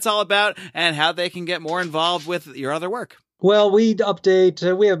what that's all about and how they can get more involved with your other work? Well, we update,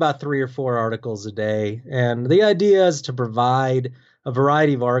 we have about 3 or 4 articles a day, and the idea is to provide a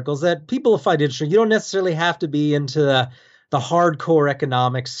variety of articles that people find interesting. You don't necessarily have to be into the hardcore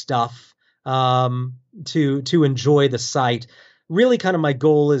economic stuff to enjoy the site. Really kind of my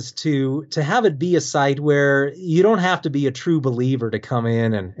goal is to have it be a site where you don't have to be a true believer to come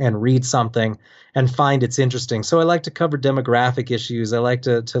in and read something and find it's interesting. So I like to cover demographic issues. I like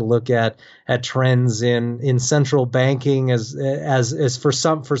to look at trends in central banking as for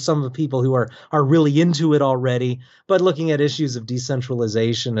some of the people who are really into it already, but looking at issues of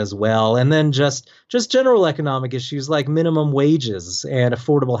decentralization as well. And then just general economic issues like minimum wages and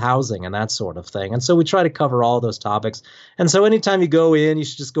affordable housing and that sort of thing. And so we try to cover all those topics. And so anytime you go in, you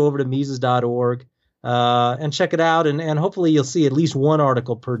should just go over to Mises.org. and check it out. And hopefully you'll see at least one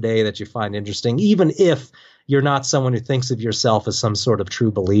article per day that you find interesting, even if you're not someone who thinks of yourself as some sort of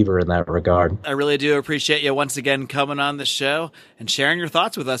true believer in that regard. I really do appreciate you once again coming on the show and sharing your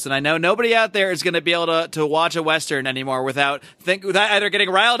thoughts with us. And I know nobody out there is going to be able to watch a Western anymore without either getting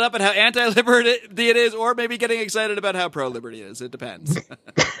riled up at how anti-liberty it is, or maybe getting excited about how pro-liberty it is. It depends.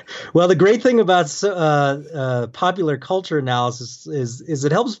 Well, the great thing about popular culture analysis is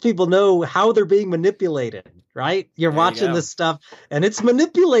it helps people know how they're being manipulated. Right? You're watching this stuff and it's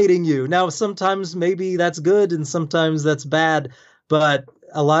manipulating you. Now, sometimes maybe that's good and sometimes that's bad, but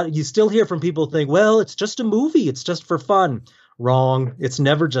you still hear from people think, well, it's just a movie. It's just for fun. Wrong. It's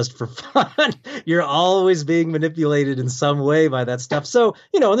never just for fun. You're always being manipulated in some way by that stuff. So,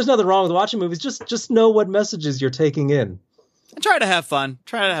 and there's nothing wrong with watching movies. Just know what messages you're taking in. And try to have fun.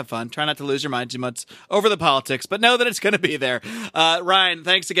 Try not to lose your mind too much over the politics, but know that it's going to be there. Ryan,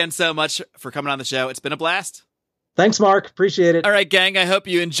 thanks again so much for coming on the show. It's been a blast. Thanks, Mark. Appreciate it. All right, gang. I hope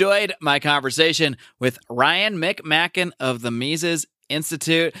you enjoyed my conversation with Ryan McMacken of the Mises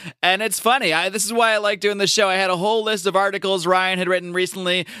Institute. And it's funny. This is why I like doing this show. I had a whole list of articles Ryan had written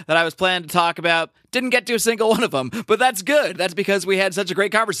recently that I was planning to talk about. Didn't get to a single one of them, but that's good. That's because we had such a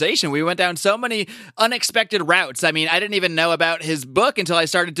great conversation. We went down so many unexpected routes. I mean, I didn't even know about his book until I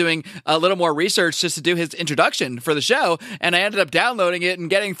started doing a little more research just to do his introduction for the show, and I ended up downloading it and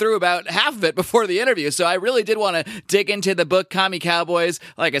getting through about half of it before the interview. So I really did want to dig into the book Commie Cowboys.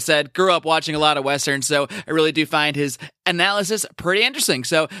 Like I said, grew up watching a lot of Westerns, so I really do find his analysis pretty interesting.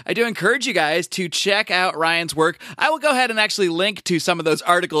 So I do encourage you guys to check out Ryan's work. I will go ahead and actually link to some of those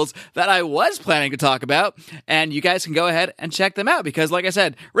articles that I was planning to talk about, and you guys can go ahead and check them out because, like I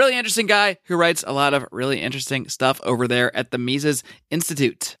said, really interesting guy who writes a lot of really interesting stuff over there at the Mises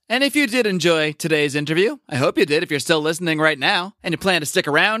Institute. And if you did enjoy today's interview, I hope you did if you're still listening right now and you plan to stick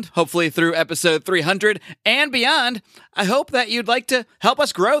around, hopefully through episode 300 and beyond, I hope that you'd like to help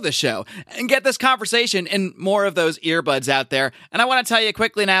us grow the show and get this conversation in more of those earbuds out there. And I want to tell you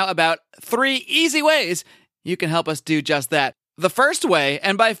quickly now about 3 easy ways you can help us do just that. The first way,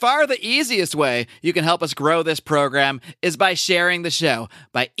 and by far the easiest way you can help us grow this program, is by sharing the show.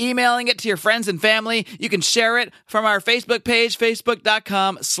 By emailing it to your friends and family, you can share it from our Facebook page,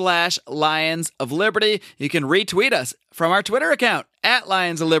 facebook.com/Lions of Liberty. You can retweet us from our Twitter account,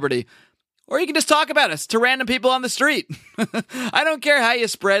 @Lions of Liberty. Or you can just talk about us to random people on the street. I don't care how you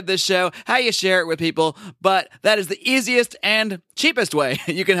spread this show, how you share it with people, but that is the easiest and cheapest way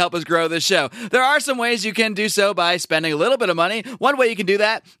you can help us grow this show. There are some ways you can do so by spending a little bit of money. One way you can do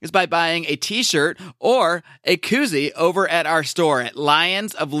that is by buying a t-shirt or a koozie over at our store at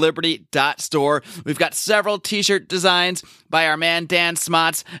lionsofliberty.store. We've got several t-shirt designs by our man Dan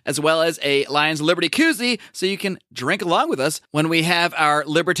Smots, as well as a Lions of Liberty koozie, so you can drink along with us when we have our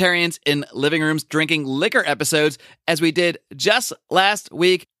Libertarians in Living Rooms Drinking Liquor episodes, as we did just last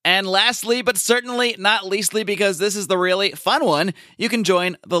week. And lastly, but certainly not leastly, because this is the really fun one, you can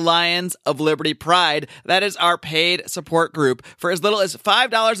join the Lions of Liberty Pride. That is our paid support group. For as little as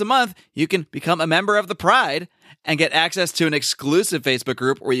 $5 a month, you can become a member of the Pride and get access to an exclusive Facebook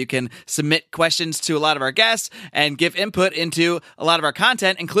group where you can submit questions to a lot of our guests and give input into a lot of our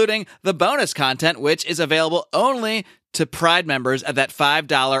content, including the bonus content, which is available only to Pride members at that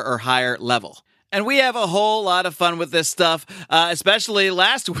 $5 or higher level. And we have a whole lot of fun with this stuff, especially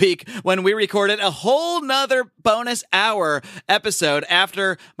last week when we recorded a whole nother bonus hour episode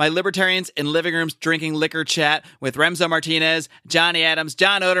after my Libertarians in Living Rooms Drinking Liquor chat with Remzo Martinez, Johnny Adams,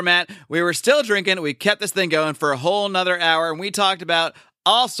 John Odermatt. We were still drinking. We kept this thing going for a whole nother hour, and we talked about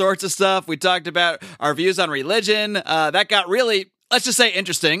all sorts of stuff. We talked about our views on religion. That got really, let's just say,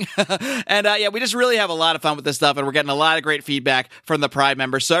 interesting. And yeah, we just really have a lot of fun with this stuff, and we're getting a lot of great feedback from the Pride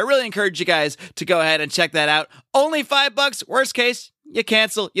members. So I really encourage you guys to go ahead and check that out. Only $5. Worst case, you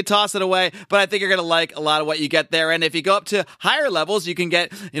cancel, you toss it away, but I think you're going to like a lot of what you get there. And if you go up to higher levels, you can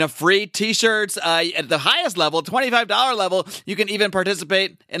get, free t-shirts. At the highest level, $25 level, you can even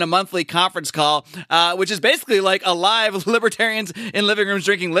participate in a monthly conference call, which is basically like a live Libertarians in Living Rooms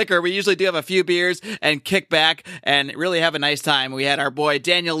Drinking Liquor. We usually do have a few beers and kick back and really have a nice time. We had our boy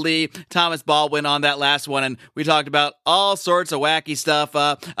Daniel Lee, Thomas Baldwin on that last one, and we talked about all sorts of wacky stuff.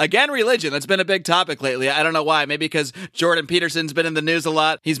 Again, religion. That's been a big topic lately. I don't know why. Maybe because Jordan Peterson's been in the news a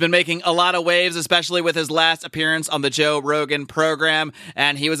lot. He's been making a lot of waves, especially with his last appearance on the Joe Rogan program,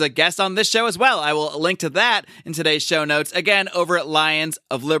 and he was a guest on this show as well. I will link to that in today's show notes, again, over at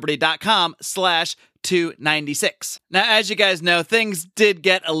lionsofliberty.com/296. Now, as you guys know, things did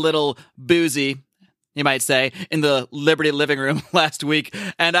get a little boozy you might say, in the Liberty living room last week.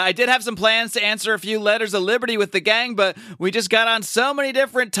 And I did have some plans to answer a few letters of Liberty with the gang, but we just got on so many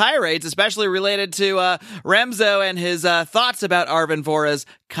different tirades, especially related to Remzo and his thoughts about Arvin Vohra's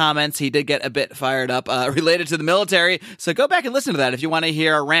comments. He did get a bit fired up related to the military. So go back and listen to that if you want to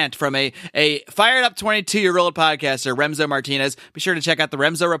hear a rant from a fired up 22-year-old podcaster, Remzo Martinez. Be sure to check out the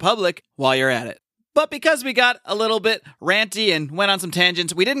Remzo Republic while you're at it. But because we got a little bit ranty and went on some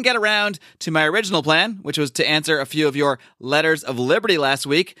tangents, we didn't get around to my original plan, which was to answer a few of your letters of Liberty last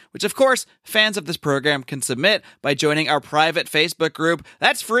week, which of course fans of this program can submit by joining our private Facebook group.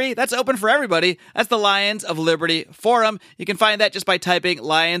 That's free. That's open for everybody. That's the Lions of Liberty Forum. You can find that just by typing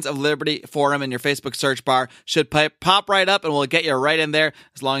Lions of Liberty Forum in your Facebook search bar. Should pop right up and we'll get you right in there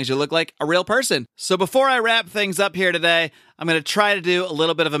as long as you look like a real person. So before I wrap things up here today, I'm going to try to do a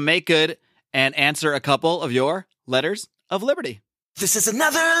little bit of a make good and answer a couple of your letters of Liberty. This is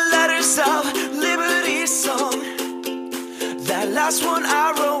another Letters of Liberty song. That last one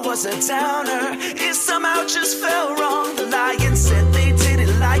I wrote was a downer. It somehow just fell wrong. The Lions said they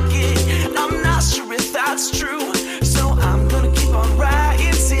didn't like it. I'm not sure if that's true, so I'm gonna keep on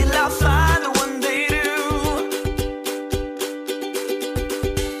writing till I find the one they do.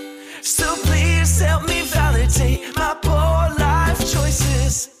 So please help me validate my poor life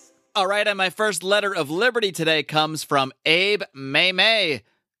choices. All right, and my first letter of Liberty today comes from Abe May.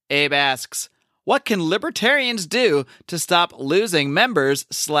 Abe asks, what can libertarians do to stop losing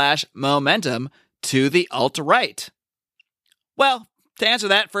members/momentum to the alt-right? Well, to answer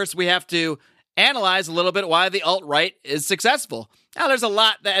that, first we have to analyze a little bit why the alt-right is successful. Now, there's a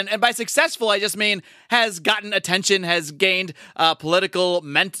lot, and by successful, I just mean has gotten attention, has gained political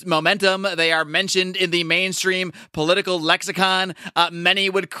momentum. They are mentioned in the mainstream political lexicon. Many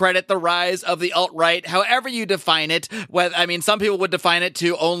would credit the rise of the alt-right, however you define it. Some people would define it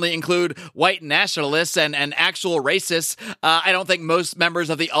to only include white nationalists and actual racists. I don't think most members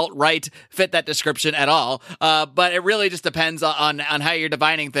of the alt-right fit that description at all, but it really just depends on how you're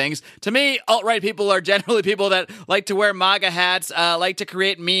defining things. To me, alt-right people are generally people that like to wear MAGA hats, like to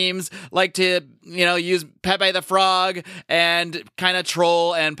create memes, like to, use Pepe the Frog and kind of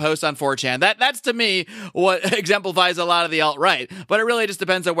troll and post on 4chan. That's to me what exemplifies a lot of the alt-right, but it really just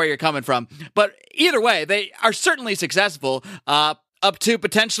depends on where you're coming from. But either way, they are certainly successful, up to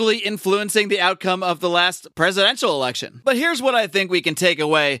potentially influencing the outcome of the last presidential election. But here's what I think we can take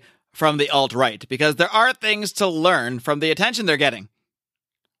away from the alt-right, because there are things to learn from the attention they're getting.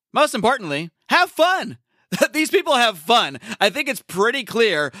 Most importantly, have fun. These people have fun. I think it's pretty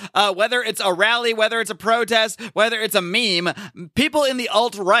clear, whether it's a rally, whether it's a protest, whether it's a meme, people in the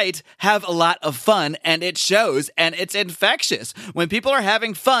alt-right have a lot of fun, and it shows, and it's infectious. When people are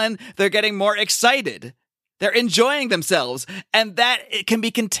having fun, they're getting more excited. They're enjoying themselves, and it can be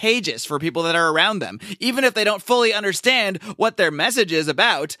contagious for people that are around them, even if they don't fully understand what their message is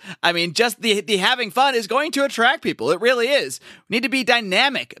about. Just the having fun is going to attract people. It really is. We need to be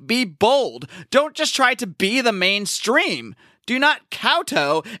dynamic, be bold. Don't just try to be the mainstream. Do not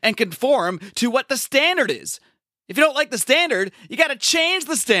kowtow and conform to what the standard is. If you don't like the standard, you got to change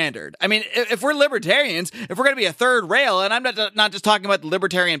the standard. If we're libertarians, if we're going to be a third rail, and I'm not just talking about the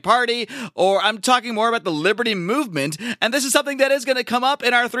Libertarian Party, or I'm talking more about the Liberty Movement, and this is something that is going to come up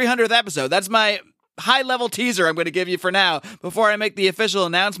in our 300th episode. That's my high-level teaser I'm going to give you for now before I make the official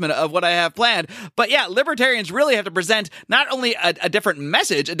announcement of what I have planned. But yeah, libertarians really have to present not only a different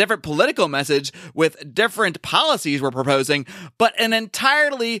message, a different political message with different policies we're proposing, but an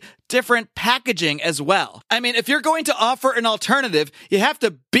entirely different packaging as well. If you're going to offer an alternative, you have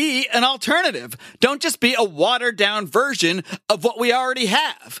to be an alternative. Don't just be a watered-down version of what we already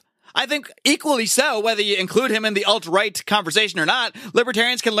have. I think equally so, whether you include him in the alt-right conversation or not,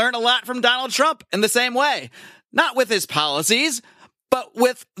 libertarians can learn a lot from Donald Trump in the same way. Not with his policies, but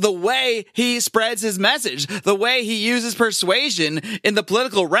with the way he spreads his message, the way he uses persuasion in the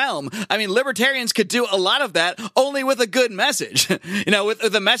political realm. Libertarians could do a lot of that only with a good message.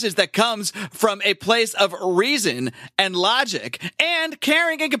 With a message that comes from a place of reason and logic and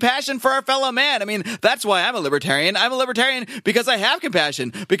caring and compassion for our fellow man. That's why I'm a libertarian. I'm a libertarian because I have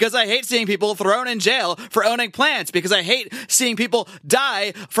compassion, because I hate seeing people thrown in jail for owning plants, because I hate seeing people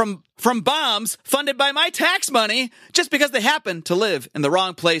die from bombs funded by my tax money just because they happen to live in the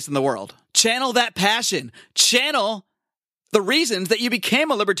wrong place in the world. Channel that passion. Channel the reasons that you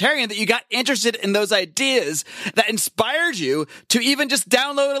became a libertarian, that you got interested in those ideas that inspired you to even just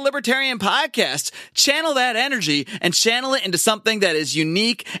download a libertarian podcast. Channel that energy and channel it into something that is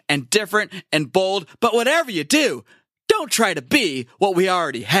unique and different and bold. But whatever you do, don't try to be what we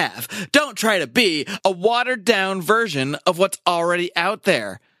already have. Don't try to be a watered down version of what's already out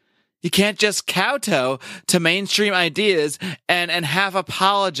there. You can't just kowtow to mainstream ideas and half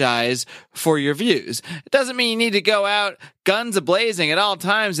apologize for your views. It doesn't mean you need to go out guns a-blazing at all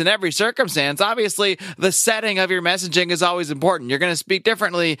times in every circumstance. Obviously, the setting of your messaging is always important. You're going to speak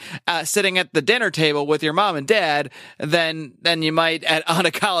differently sitting at the dinner table with your mom and dad than you might on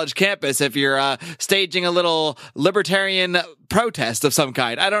a college campus if you're staging a little libertarian protest of some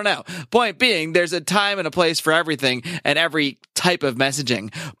kind. I don't know. Point being, there's a time and a place for everything and every type of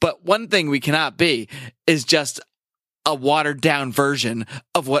messaging. But one thing we cannot be is just a watered down version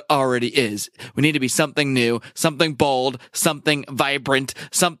of what already is. We need to be something new, something bold, something vibrant,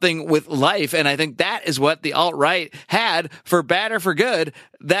 something with life. And I think that is what the alt-right had, for bad or for good.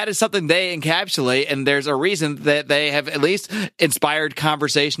 That is something they encapsulate, and there's a reason that they have at least inspired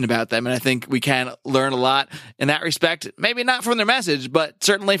conversation about them. And I think we can learn a lot in that respect. Maybe not from their message, but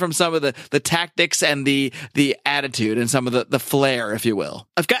certainly from some of the tactics and the attitude and some of the flair, if you will.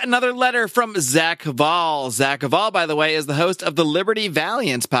 I've got another letter from Zach Vall. Zach Vall, by the way, is the host of the Liberty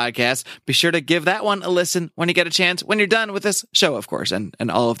Valiance podcast. Be sure to give that one a listen when you get a chance, when you're done with this show, of course, and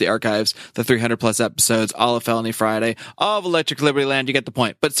all of the archives, the 300 plus episodes, all of Felony Friday, all of Electric Liberty Land. You get the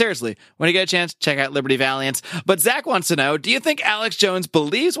point. But seriously, when you get a chance, check out Liberty Valiance. But Zach wants to know, do you think Alex Jones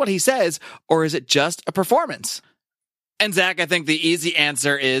believes what he says, or is it just a performance? And Zach, I think the easy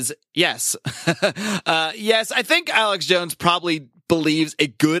answer is yes. Yes, I think Alex Jones probably believes a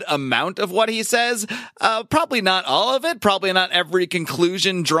good amount of what he says. Probably not all of it. Probably not every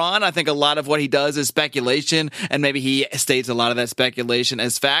conclusion drawn. I think a lot of what he does is speculation, and maybe he states a lot of that speculation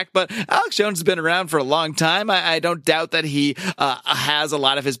as fact. But Alex Jones has been around for a long time. I don't doubt that he has a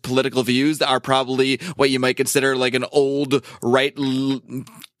lot of his political views that are probably what you might consider like an old right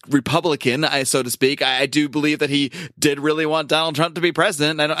Republican, so to speak. I do believe that he did really want Donald Trump to be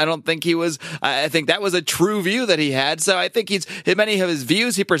president. I don't think he was. I think that was a true view that he had. So I think many of his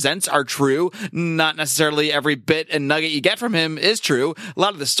views he presents are true. Not necessarily every bit and nugget you get from him is true. A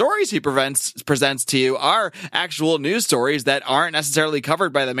lot of the stories he presents to you are actual news stories that aren't necessarily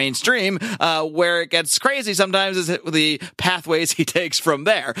covered by the mainstream. Where it gets crazy sometimes is the pathways he takes from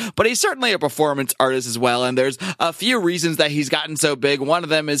there. But he's certainly a performance artist as well. And there's a few reasons that he's gotten so big. One of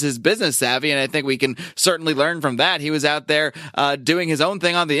them is his business savvy, and I think we can certainly learn from that. He was out there doing his own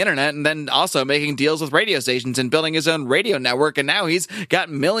thing on the internet, and then also making deals with radio stations and building his own radio network, and now he's got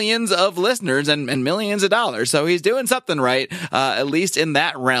millions of listeners and millions of dollars. So he's doing something right, at least in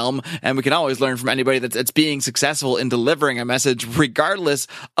that realm, and we can always learn from anybody that's being successful in delivering a message, regardless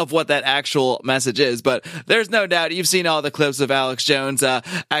of what that actual message is. But there's no doubt you've seen all the clips of Alex Jones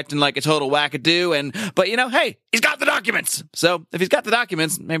acting like a total wackadoo, but hey, he's got the documents. So if he's got the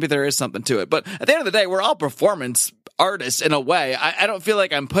documents, maybe there is something to it. But at the end of the day, we're all performance artists in a way. I don't feel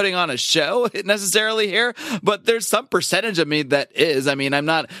like I'm putting on a show necessarily here, but there's some percentage of me that is. I mean, I'm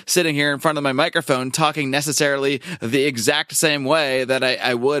not sitting here in front of my microphone talking necessarily the exact same way that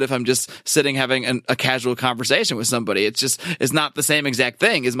I would if I'm just sitting having a casual conversation with somebody. It's not the same exact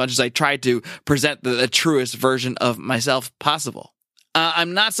thing, as much as I try to present the truest version of myself possible.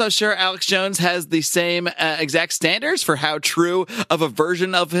 I'm not so sure Alex Jones has the same exact standards for how true of a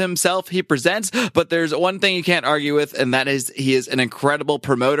version of himself he presents, but there's one thing you can't argue with, and that is he is an incredible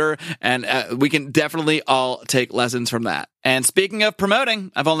promoter, and we can definitely all take lessons from that. And speaking of promoting,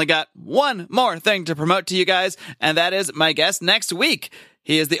 I've only got one more thing to promote to you guys, and that is my guest next week.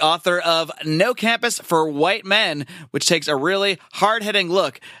 He is the author of No Campus for White Men, which takes a really hard-hitting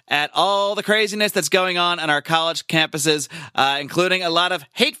look at all the craziness that's going on our college campuses, including a lot of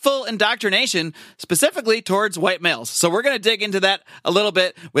hateful indoctrination, specifically towards white males. So we're going to dig into that a little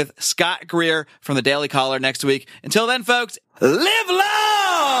bit with Scott Greer from the Daily Caller next week. Until then, folks, live long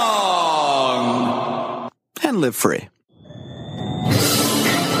and live free.